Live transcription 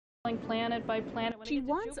planet by planet. She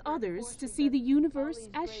wants others to see the universe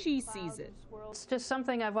as she sees it. It's just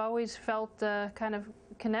something I've always felt kind of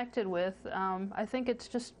connected with. I think it's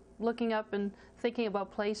just looking up and thinking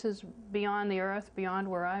about places beyond the Earth, beyond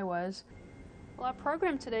where I was. Well, our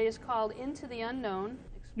program today is called Into the Unknown.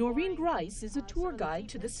 Noreen Grice is a tour guide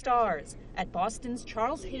to the stars at Boston's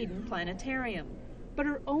Charles Hayden Planetarium. But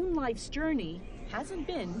her own life's journey hasn't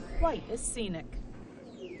been quite as scenic.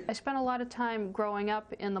 I spent a lot of time growing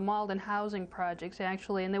up in the Malden housing projects,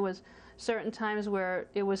 actually, and there was certain times where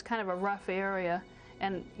it was kind of a rough area,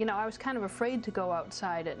 and, you know, I was kind of afraid to go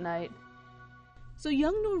outside at night. So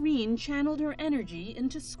young Noreen channeled her energy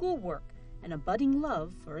into schoolwork and a budding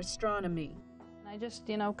love for astronomy. I just,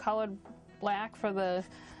 you know, colored black for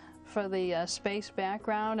the space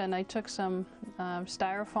background, and I took some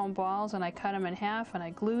styrofoam balls and I cut them in half and I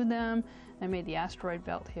glued them. I made the asteroid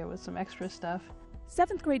belt here with some extra stuff.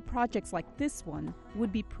 7th grade projects like this one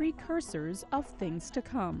would be precursors of things to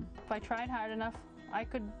come. If I tried hard enough, I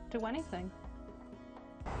could do anything.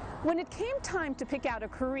 When it came time to pick out a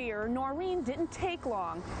career, Noreen didn't take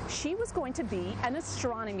long. She was going to be an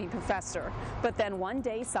astronomy professor. But then one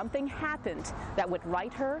day something happened that would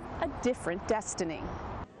write her a different destiny.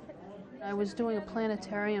 I was doing a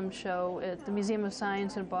planetarium show at the Museum of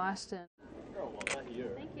Science in Boston. Thank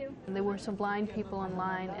you. And there were some blind people in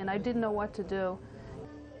line, and I didn't know what to do.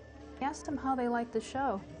 I asked them how they liked the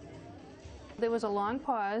show. There was a long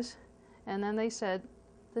pause, and then they said,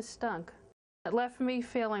 "This stunk." It left me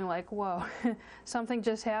feeling like, whoa, something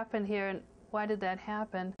just happened here, and why did that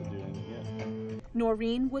happen?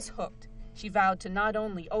 Noreen was hooked. She vowed to not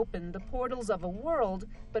only open the portals of a world,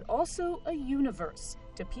 but also a universe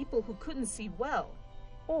to people who couldn't see well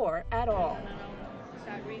or at all.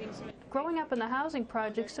 Growing up in the housing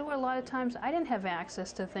projects, there were a lot of times I didn't have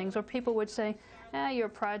access to things, or people would say, you're a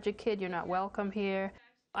project kid, you're not welcome here.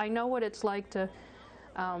 I know what it's like to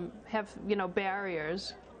have, you know,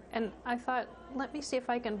 barriers. And I thought, let me see if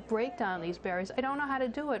I can break down these barriers. I don't know how to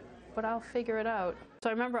do it, but I'll figure it out. So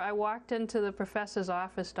I remember I walked into the professor's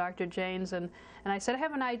office, Dr. Janes, and I said, I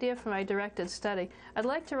have an idea for my directed study. I'd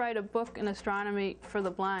like to write a book in astronomy for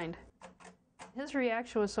the blind. His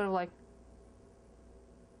reaction was sort of like,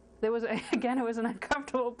 there was, again, it was an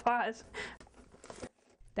uncomfortable pause.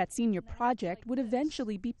 That senior project would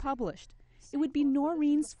eventually be published. It would be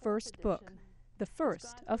Noreen's first book, the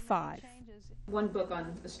first of 5. One book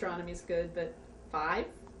on astronomy is good, but 5?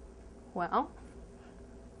 Well,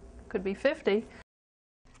 could be 50.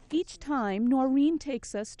 Each time, Noreen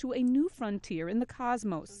takes us to a new frontier in the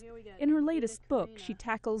cosmos. In her latest book, she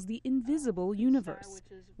tackles the invisible universe,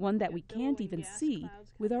 one that we can't even see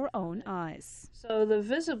with our own eyes. So the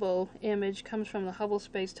visible image comes from the Hubble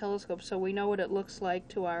Space Telescope, so we know what it looks like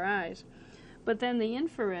to our eyes. But then the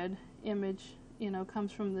infrared image, you know,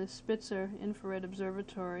 comes from the Spitzer Infrared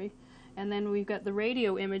Observatory. And then we've got the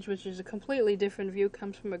radio image, which is a completely different view,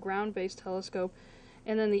 comes from a ground-based telescope.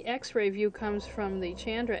 And then the X-ray view comes from the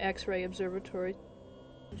Chandra X-ray Observatory.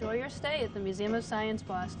 Enjoy your stay at the Museum of Science,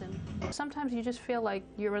 Boston. Sometimes you just feel like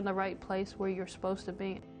you're in the right place where you're supposed to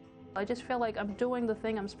be. I just feel like I'm doing the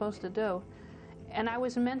thing I'm supposed to do. And I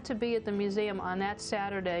was meant to be at the museum on that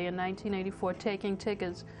Saturday in 1984 taking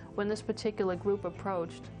tickets when this particular group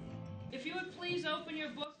approached. If you would please open your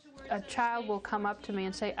book to where a child will come up to me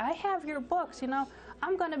and say, I have your books, you know,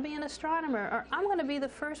 I'm going to be an astronomer, or I'm going to be the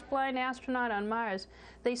first blind astronaut on Mars.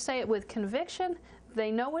 They say it with conviction,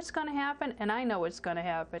 they know what's going to happen, and I know what's going to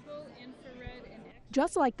happen.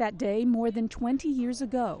 Just like that day more than 20 years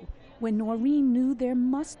ago, when Noreen knew there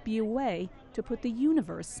must be a way to put the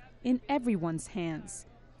universe in everyone's hands.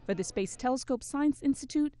 For the Space Telescope Science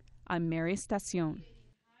Institute, I'm Mary Estacion.